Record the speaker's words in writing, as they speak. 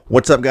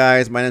What's up,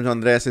 guys? My name is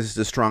Andres. This is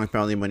the Strong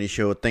Family Money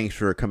Show. Thanks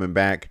for coming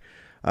back.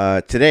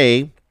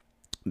 Today,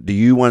 do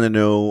you want to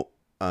know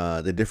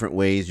the different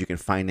ways you can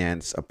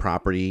finance a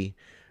property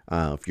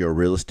if you're a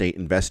real estate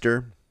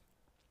investor?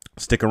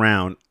 Stick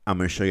around. I'm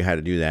going to show you how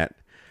to do that.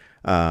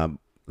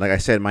 Like I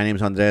said, my name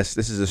is Andres.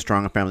 This is the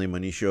Strong Family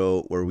Money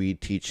Show where we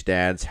teach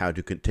dads how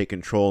to take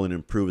control and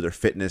improve their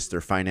fitness, their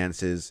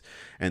finances,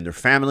 and their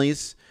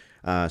families.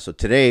 So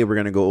today we're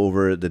going to go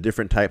over the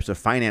different types of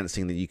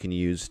financing that you can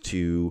use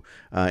to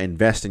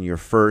invest in your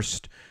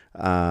first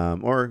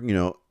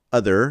or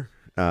other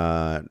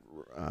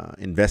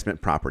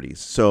investment properties.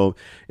 So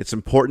it's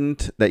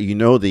important that you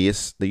know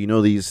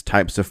these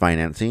types of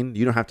financing.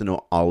 You don't have to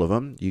know all of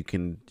them. You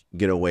can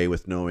get away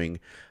with knowing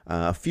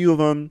a few of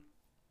them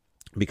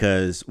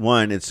because,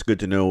 one, it's good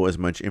to know as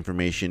much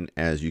information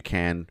as you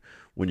can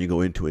when you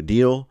go into a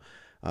deal.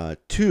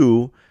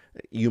 Two,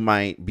 you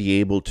might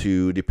be able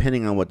to,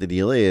 depending on what the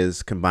deal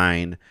is,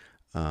 combine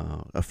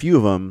a few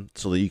of them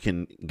so that you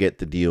can get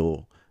the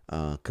deal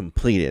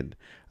completed.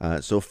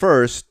 So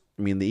first,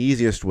 the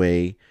easiest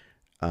way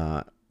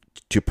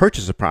to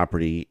purchase a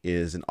property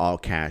is an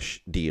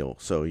all-cash deal.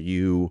 So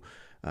you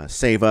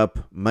save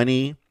up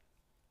money,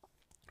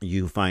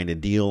 you find a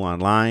deal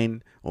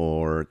online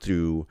or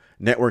through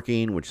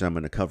networking, which I'm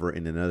going to cover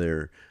in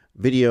another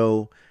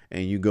video,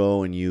 and you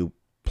go and you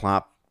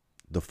plop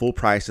the full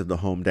price of the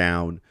home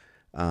down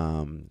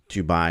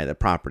to buy the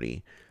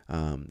property.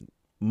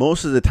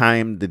 Most of the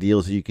time, the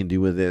deals that you can do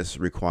with this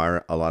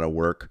require a lot of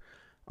work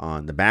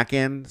on the back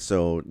end.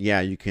 So yeah,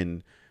 you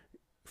can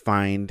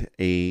find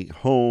a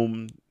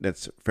home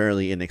that's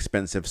fairly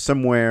inexpensive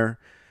somewhere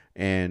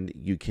and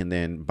you can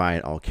then buy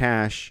it all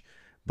cash,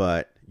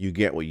 but you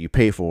get what you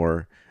pay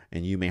for,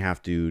 and you may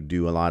have to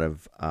do a lot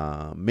of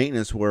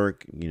maintenance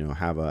work,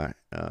 have a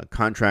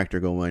contractor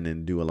go in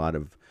and do a lot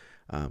of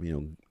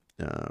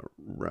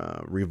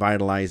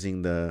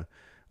revitalizing the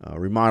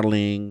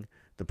remodeling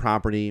the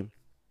property.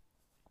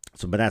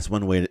 So, but that's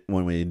one way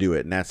to do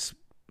it, and that's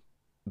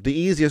the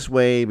easiest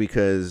way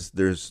because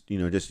there's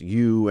just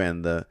you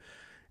and the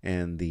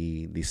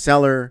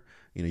seller.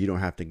 You don't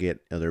have to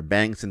get other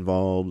banks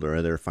involved or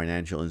other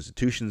financial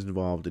institutions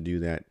involved to do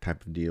that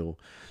type of deal.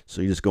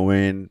 So you just go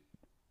in,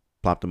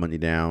 plop the money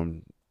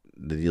down,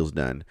 the deal's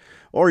done.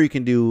 Or you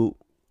can do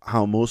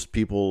how most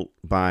people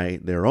buy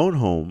their own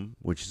home,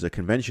 which is a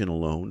conventional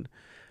loan.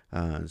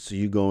 So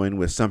you go in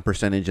with some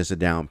percentage as a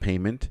down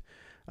payment.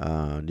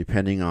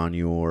 Depending on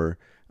your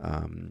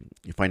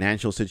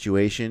financial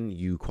situation,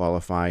 you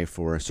qualify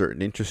for a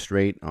certain interest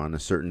rate on a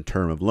certain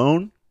term of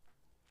loan.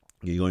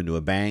 You go into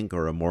a bank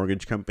or a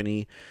mortgage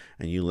company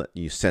and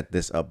you set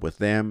this up with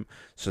them,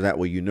 so that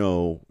way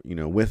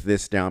with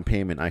this down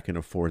payment I can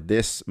afford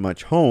this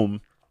much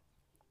home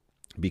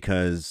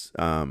because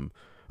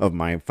of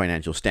my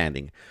financial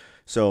standing.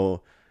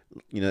 So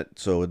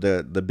so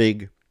the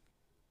big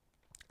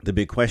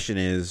question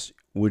is,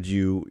 would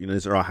you,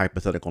 these are all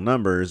hypothetical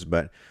numbers,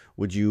 but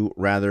would you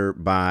rather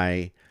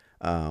buy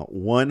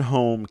one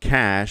home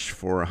cash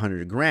for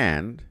 100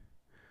 grand,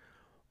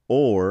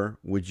 or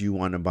would you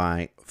want to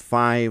buy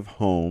 5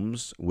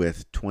 homes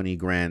with 20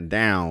 grand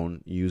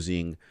down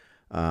using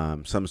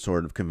some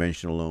sort of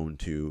conventional loan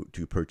to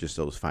purchase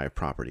those 5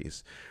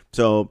 properties?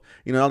 So,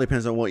 it all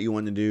depends on what you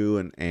want to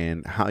do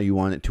and how you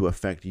want it to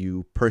affect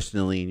you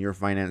personally in your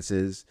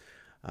finances.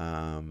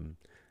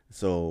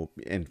 So,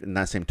 and in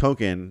that same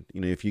token,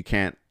 if you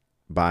can't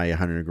buy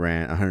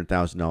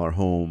 $100,000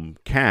 home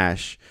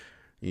cash,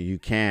 you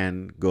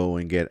can go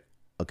and get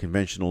a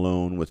conventional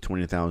loan with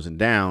 20,000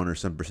 down or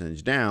some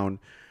percentage down,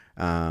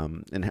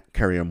 and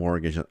carry a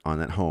mortgage on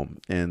that home.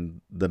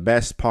 And the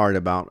best part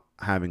about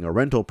having a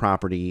rental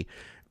property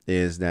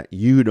is that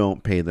you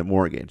don't pay the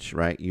mortgage,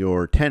 right?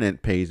 Your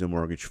tenant pays the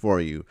mortgage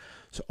for you.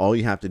 So all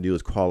you have to do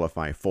is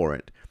qualify for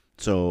it.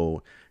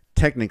 So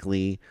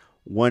technically,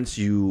 once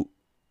you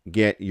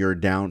get your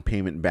down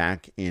payment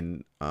back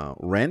in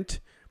rent,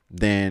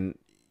 then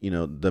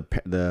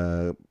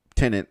the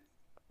tenant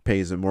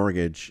pays the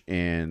mortgage,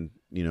 and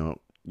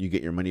you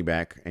get your money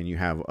back, and you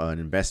have an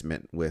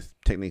investment with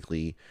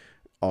technically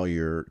all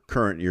your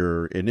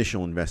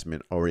initial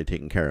investment already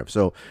taken care of.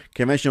 So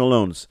conventional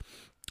loans,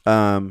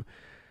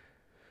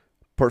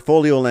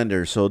 portfolio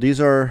lenders. So these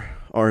are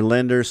our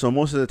lenders. So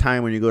most of the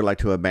time when you go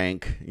to a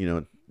bank,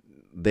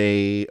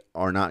 they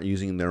are not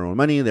using their own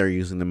money. They're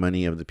using the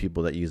money of the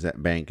people that use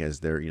that bank as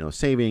their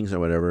savings or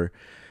whatever.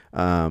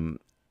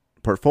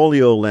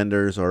 Portfolio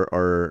lenders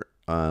are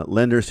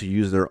lenders who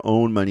use their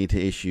own money to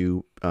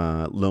issue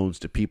loans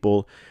to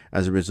people.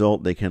 As a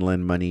result, they can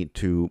lend money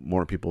to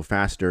more people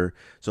faster.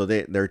 So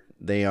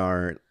they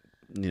are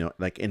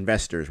like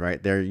investors,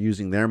 right? They're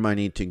using their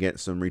money to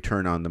get some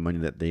return on the money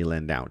that they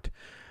lend out.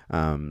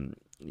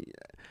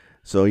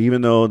 So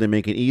even though they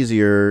make it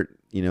easier,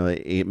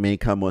 it may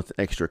come with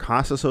extra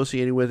costs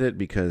associated with it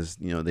because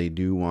they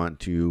do want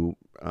to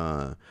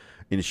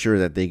ensure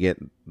that they get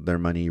their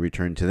money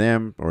returned to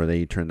them, or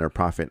they turn their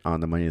profit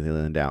on the money they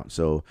lend out.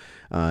 So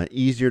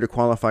easier to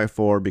qualify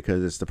for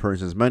because it's the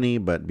person's money,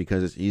 but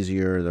because it's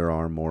easier, there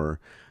are more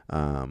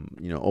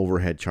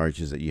overhead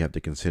charges that you have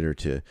to consider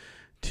to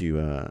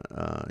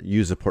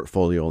use a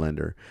portfolio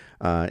lender.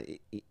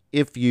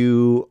 If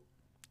you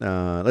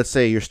let's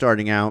say you're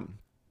starting out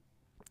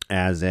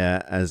as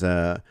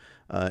a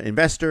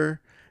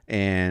investor,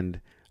 and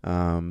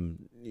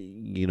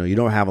you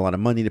don't have a lot of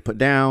money to put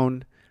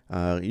down,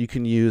 you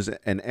can use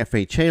an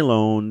FHA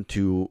loan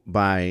to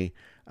buy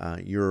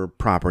your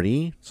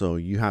property. So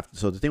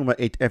the thing about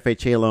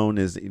FHA loan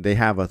is they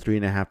have a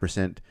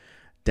 3.5%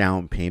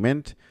 down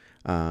payment.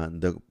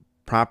 The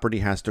property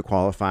has to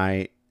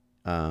qualify.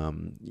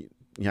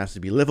 It has to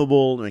be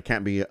livable, and it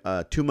can't be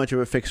too much of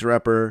a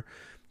fixer-upper.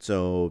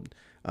 So,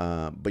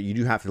 but you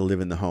do have to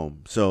live in the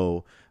home.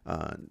 So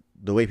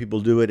the way people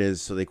do it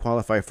is, so they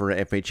qualify for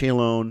an FHA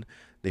loan.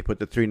 They put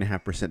the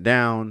 3.5%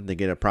 down. They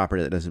get a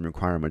property that doesn't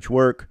require much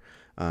work.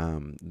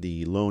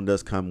 The loan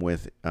does come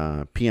with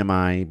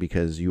PMI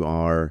because you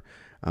are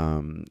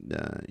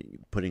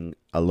putting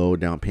a low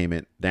down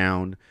payment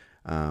down.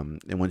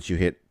 And once you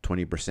hit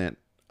 20%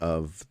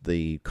 of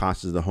the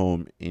cost of the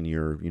home in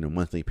your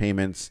monthly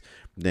payments,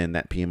 then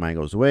that PMI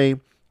goes away.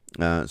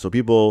 So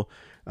people,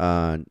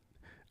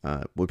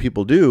 what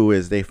people do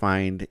is they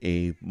find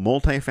a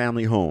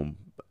multifamily home,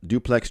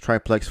 duplex,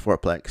 triplex,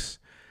 fourplex.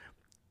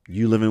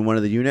 You live in one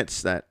of the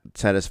units that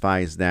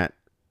satisfies that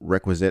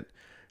requisite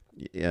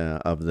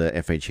of the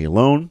FHA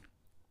loan,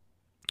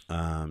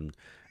 and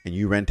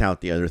you rent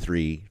out the other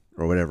 3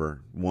 or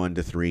whatever, 1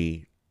 to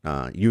 3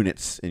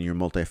 units in your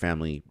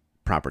multifamily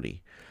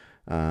property.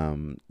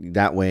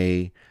 That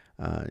way,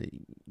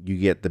 you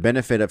get the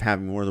benefit of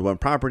having more than one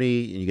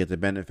property, and you get the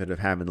benefit of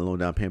having the low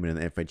down payment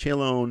in the FHA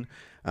loan,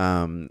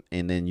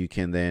 and then you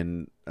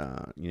can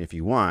if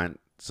you want,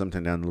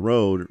 sometime down the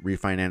road,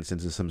 refinance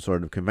into some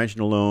sort of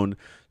conventional loan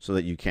so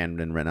that you can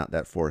then rent out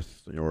that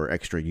 4th or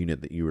extra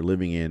unit that you were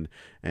living in,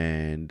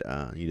 and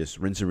you just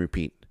rinse and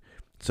repeat.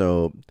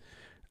 So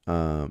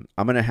I'm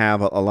going to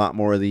have a lot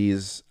more of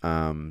these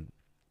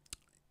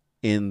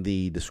in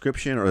the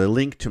description, or the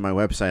link to my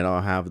website.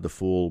 I'll have the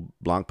full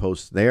blog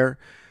post there.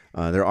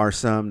 There are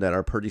some that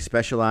are pretty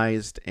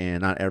specialized,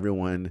 and not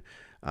everyone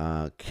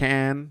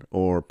can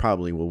or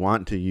probably will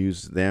want to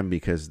use them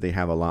because they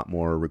have a lot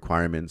more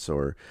requirements,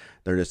 or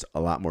they're just a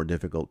lot more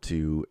difficult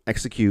to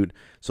execute.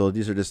 So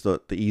these are just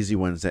the easy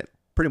ones that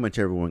pretty much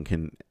everyone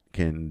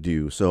can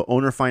do. So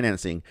owner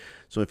financing.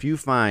 So if you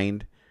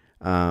find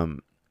a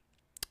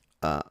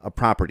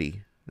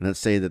property, and let's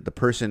say that the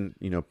person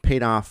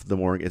paid off the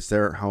mortgage, it's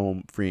their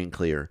home free and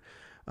clear.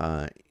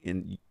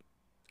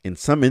 In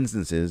some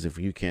instances, if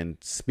you can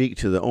speak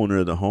to the owner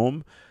of the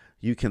home,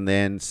 you can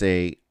then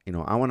say,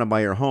 I want to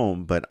buy your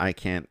home, but I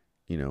can't,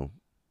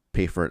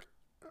 pay for it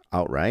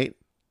outright.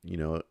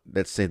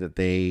 Let's say that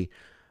they,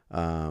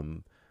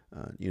 don't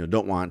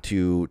want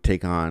to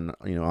take on,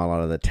 a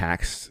lot of the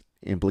tax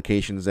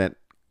implications that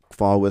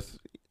fall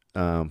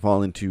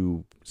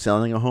into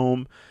selling a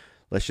home.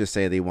 Let's just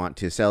say they want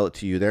to sell it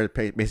to you. They're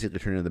basically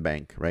turning to the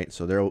bank, right?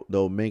 So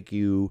they'll make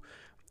you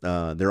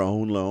their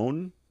own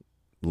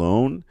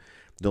loan.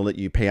 They'll let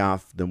you pay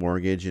off the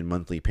mortgage in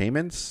monthly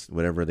payments,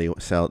 whatever the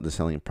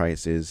selling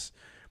price is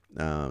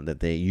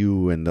that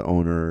you and the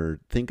owner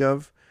think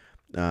of.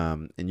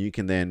 And you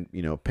can then,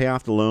 pay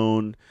off the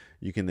loan.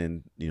 You can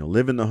then,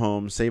 live in the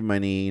home, save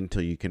money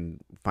until you can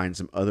find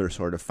some other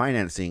sort of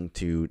financing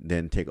to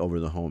then take over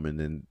the home and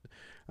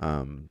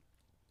then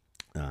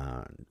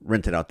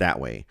rent it out that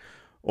way.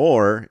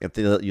 Or if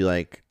they let you,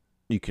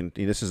 you can,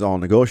 this is all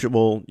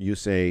negotiable. You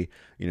say,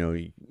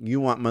 you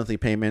want monthly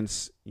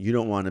payments. You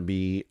don't want to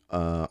be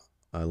a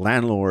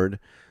landlord.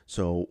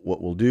 So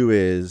what we'll do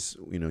is,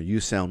 you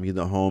sell me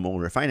the home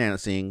owner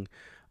financing.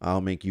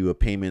 I'll make you a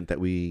payment that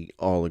we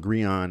all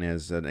agree on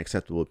as an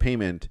acceptable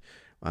payment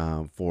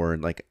for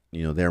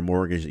their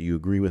mortgage that you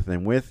agree with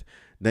them with.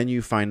 Then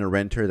you find a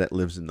renter that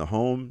lives in the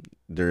home.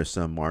 There's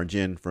some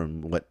margin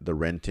from what the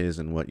rent is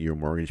and what your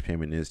mortgage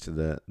payment is to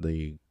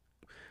the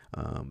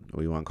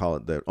what you want to call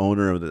it, the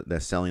owner of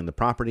that's selling the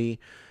property.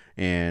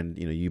 And,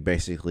 you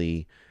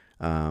basically,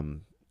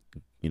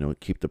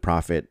 keep the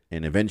profit.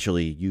 And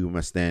eventually you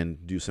must then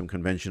do some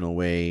conventional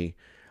way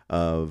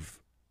of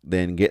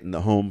then getting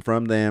the home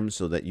from them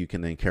so that you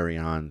can then carry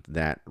on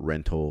that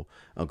rental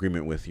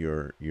agreement with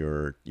your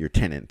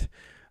tenant.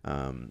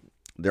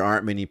 There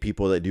aren't many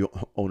people that do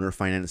owner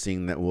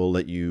financing that will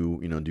let you,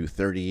 do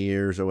 30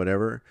 years or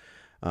whatever.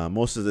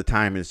 Most of the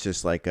time it's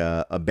just like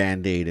a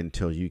Band-Aid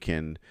until you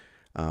can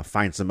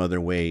find some other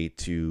way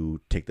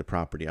to take the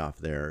property off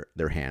their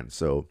hands.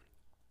 So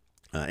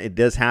it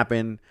does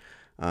happen.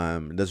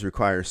 It does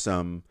require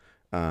some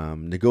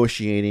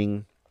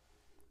negotiating,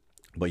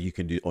 but you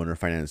can do owner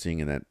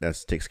financing, and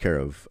that takes care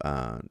of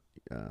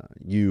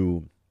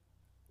you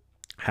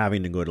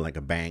having to go to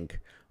a bank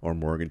or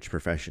mortgage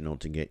professional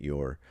to get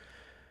your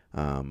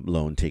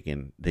loan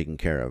taken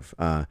care of.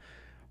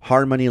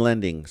 Hard money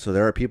lending. So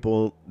there are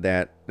people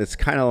it's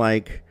kind of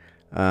like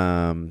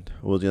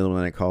what was the other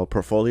one I called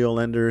portfolio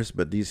lenders,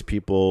 but these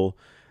people,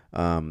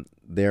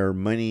 their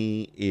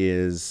money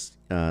is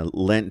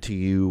lent to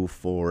you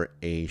for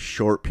a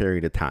short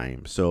period of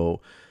time.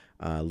 So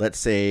Let's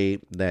say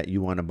that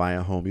you want to buy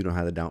a home, you don't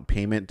have the down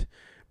payment.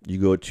 You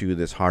go to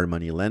this hard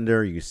money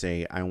lender. You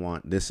say, I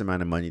want this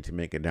amount of money to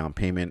make a down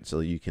payment,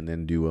 so you can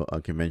then do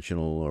a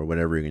conventional or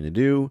whatever you're going to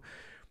do.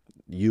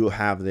 You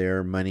have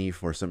their money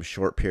for some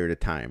short period of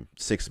time,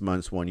 6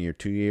 months, 1 year,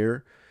 2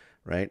 year,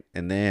 right?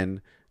 And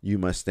then you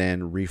must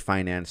then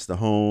refinance the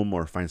home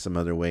or find some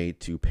other way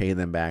to pay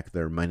them back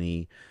their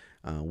money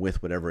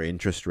with whatever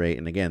interest rate.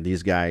 And again,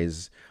 these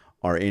guys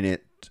are in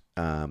it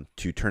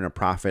to turn a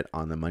profit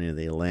on the money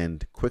they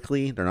lend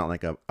quickly. They're not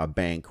like a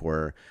bank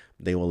where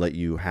they will let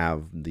you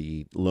have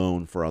the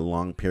loan for a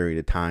long period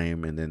of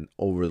time, and then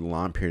over the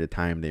long period of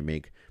time they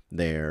make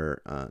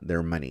their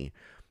money.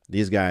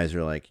 These guys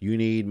are like, you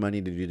need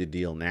money to do the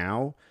deal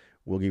now.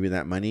 We'll give you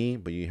that money,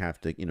 but you have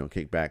to,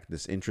 kick back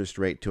this interest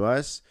rate to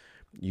us.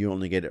 You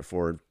only get it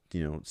for,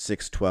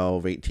 6,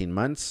 12, 18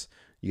 months.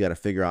 You got to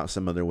figure out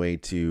some other way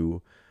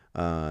to,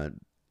 well,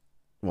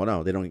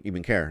 no, they don't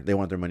even care. They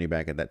want their money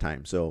back at that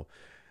time. So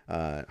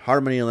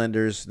hard money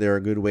lenders, they're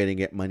a good way to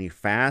get money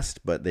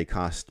fast, but they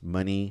cost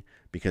money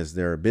because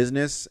they're a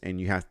business,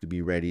 and you have to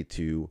be ready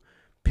to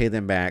pay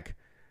them back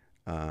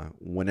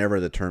whenever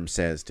the term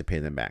says to pay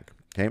them back.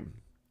 Okay.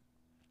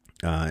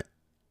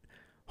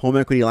 Home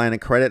equity line of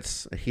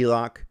credits, a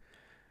HELOC.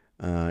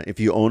 If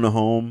you own a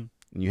home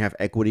and you have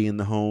equity in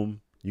the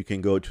home, you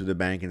can go to the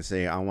bank and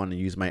say, I want to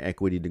use my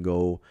equity to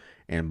go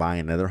and buy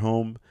another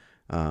home.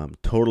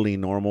 Totally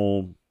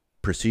normal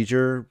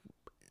procedure.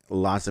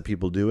 Lots of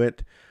people do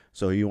it.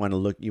 So you might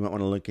want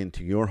to look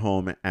into your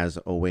home as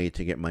a way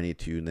to get money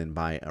to then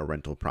buy a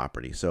rental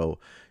property. So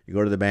you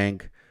go to the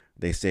bank,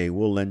 they say,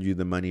 we'll lend you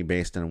the money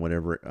based on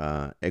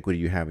whatever equity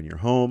you have in your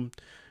home.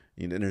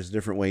 And there's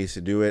different ways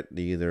to do it.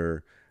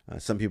 Either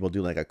some people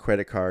do like a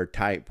credit card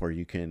type where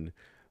you can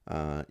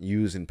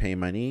use and pay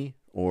money,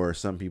 or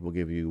some people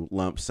give you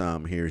lump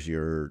sum. Here's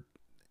your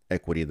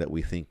equity that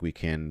we think we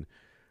can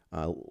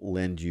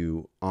lend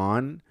you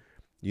on.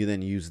 You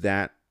then use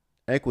that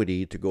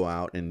equity to go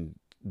out and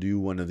do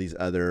one of these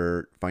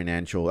other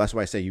financial. That's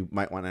why I say you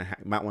might want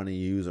to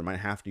use or might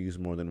have to use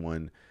more than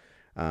one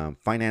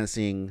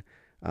financing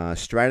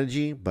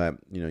strategy. But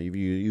if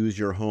you use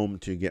your home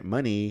to get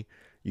money,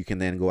 you can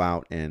then go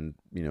out and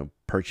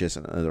purchase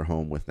another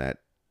home with that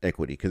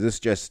equity, because it's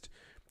just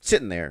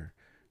sitting there,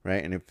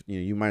 right? And if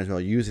you might as well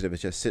use it if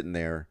it's just sitting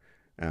there.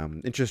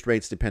 Interest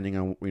rates, depending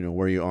on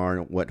where you are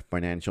and what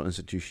financial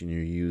institution you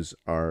use,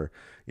 are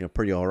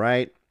pretty all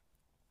right.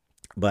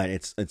 But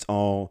it's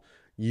all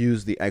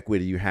use the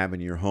equity you have in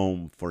your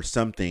home for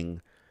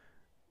something,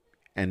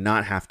 and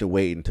not have to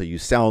wait until you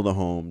sell the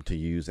home to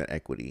use that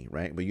equity,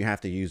 right? But you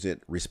have to use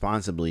it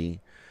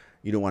responsibly.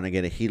 You don't want to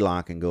get a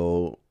HELOC and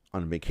go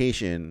on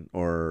vacation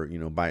or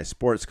buy a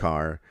sports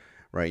car,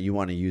 right? You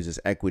want to use this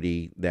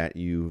equity that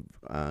you've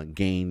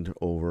gained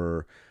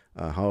over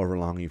however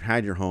long you've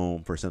had your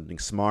home for something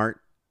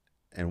smart.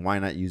 And why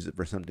not use it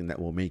for something that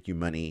will make you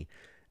money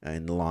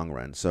in the long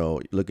run?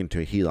 So look into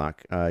a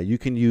HELOC. You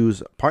can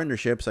use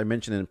partnerships. I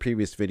mentioned in a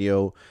previous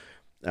video,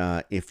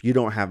 if you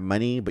don't have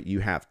money but you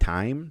have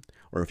time,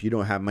 or if you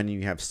don't have money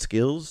you have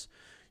skills,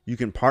 you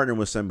can partner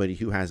with somebody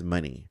who has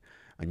money,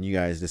 and you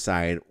guys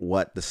decide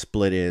what the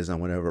split is on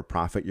whatever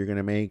profit you're going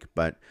to make.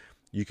 But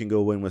you can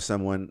go in with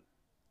someone.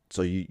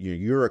 So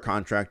you're a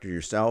contractor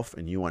yourself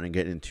and you want to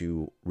get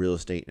into real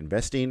estate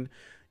investing.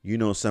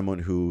 Someone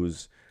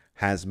who's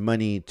has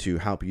money to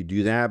help you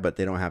do that, but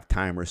they don't have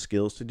time or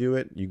skills to do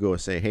it. You go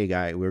say, hey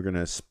guy, we're going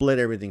to split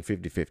everything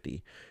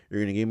 50-50.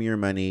 You're going to give me your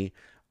money.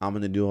 I'm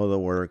going to do all the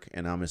work,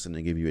 and I'm just going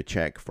to give you a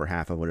check for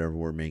half of whatever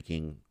we're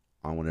making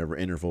on whatever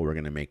interval we're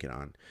going to make it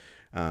on.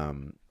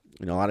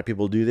 A lot of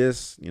people do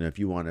this. If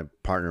you want to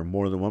partner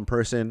more than one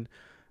person,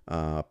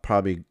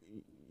 probably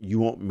you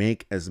won't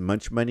make as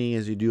much money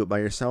as you do it by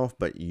yourself,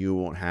 but you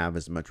won't have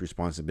as much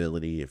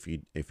responsibility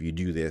if you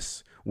do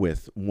this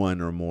with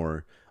one or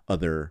more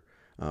other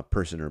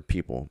person or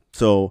people.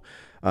 So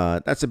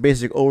that's a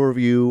basic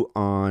overview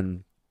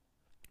on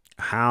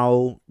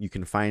how you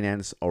can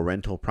finance a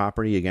rental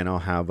property. Again, I'll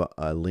have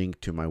a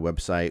link to my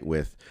website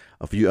with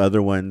a few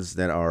other ones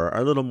that are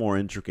a little more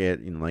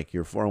intricate, like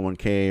your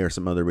 401k or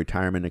some other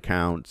retirement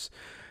accounts.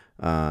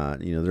 There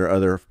are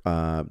other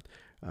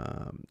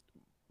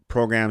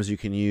programs you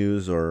can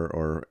use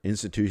or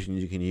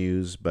institutions you can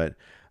use, but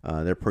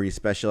they're pretty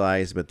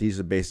specialized. But these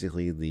are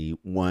basically the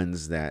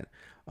ones that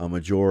a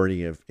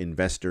majority of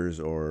investors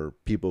or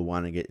people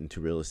want to get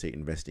into real estate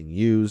investing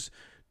use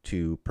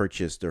to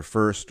purchase their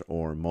first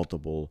or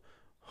multiple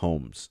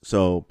homes.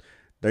 So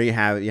there you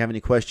have it. If you have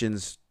any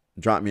questions,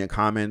 drop me a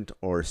comment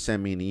or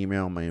send me an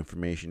email. My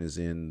information is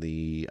in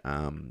the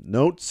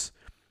notes,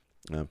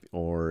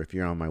 or if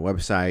you're on my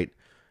website,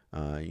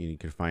 you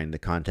can find the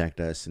contact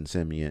us and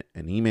send me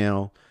an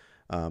email.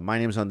 My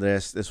name is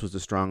Andres. This was the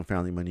Strong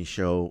Family Money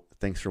Show.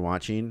 Thanks for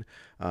watching.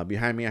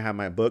 Behind me, I have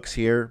my books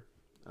here.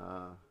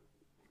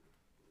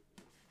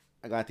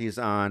 I got these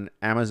on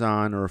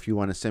Amazon, or if you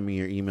want to send me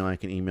your email, I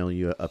can email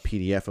you a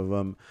PDF of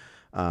them.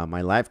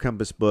 My Life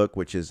Compass book,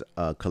 which is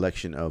a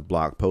collection of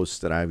blog posts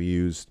that I've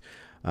used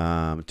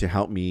to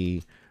help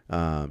me,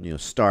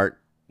 start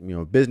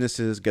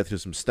businesses, get through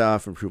some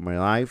stuff, improve my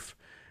life.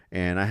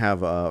 And I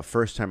have a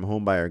first-time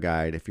home buyer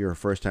guide. If you're a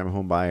first-time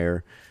home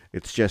buyer,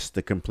 it's just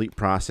the complete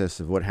process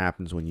of what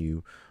happens when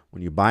you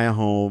buy a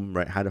home,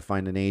 right? How to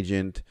find an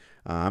agent.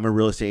 I'm a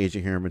real estate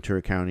agent here in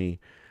Ventura County,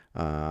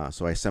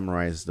 so I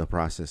summarize the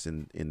process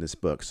in this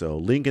book. So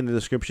link in the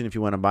description if you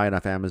want to buy it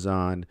off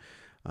Amazon.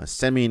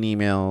 Send me an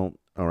email,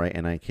 all right,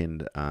 and I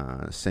can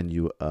send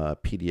you a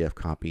PDF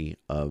copy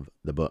of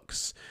the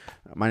books.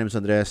 My name is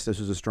Andres.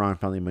 This was a Strong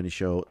Family Money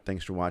Show.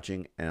 Thanks for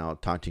watching, and I'll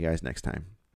talk to you guys next time.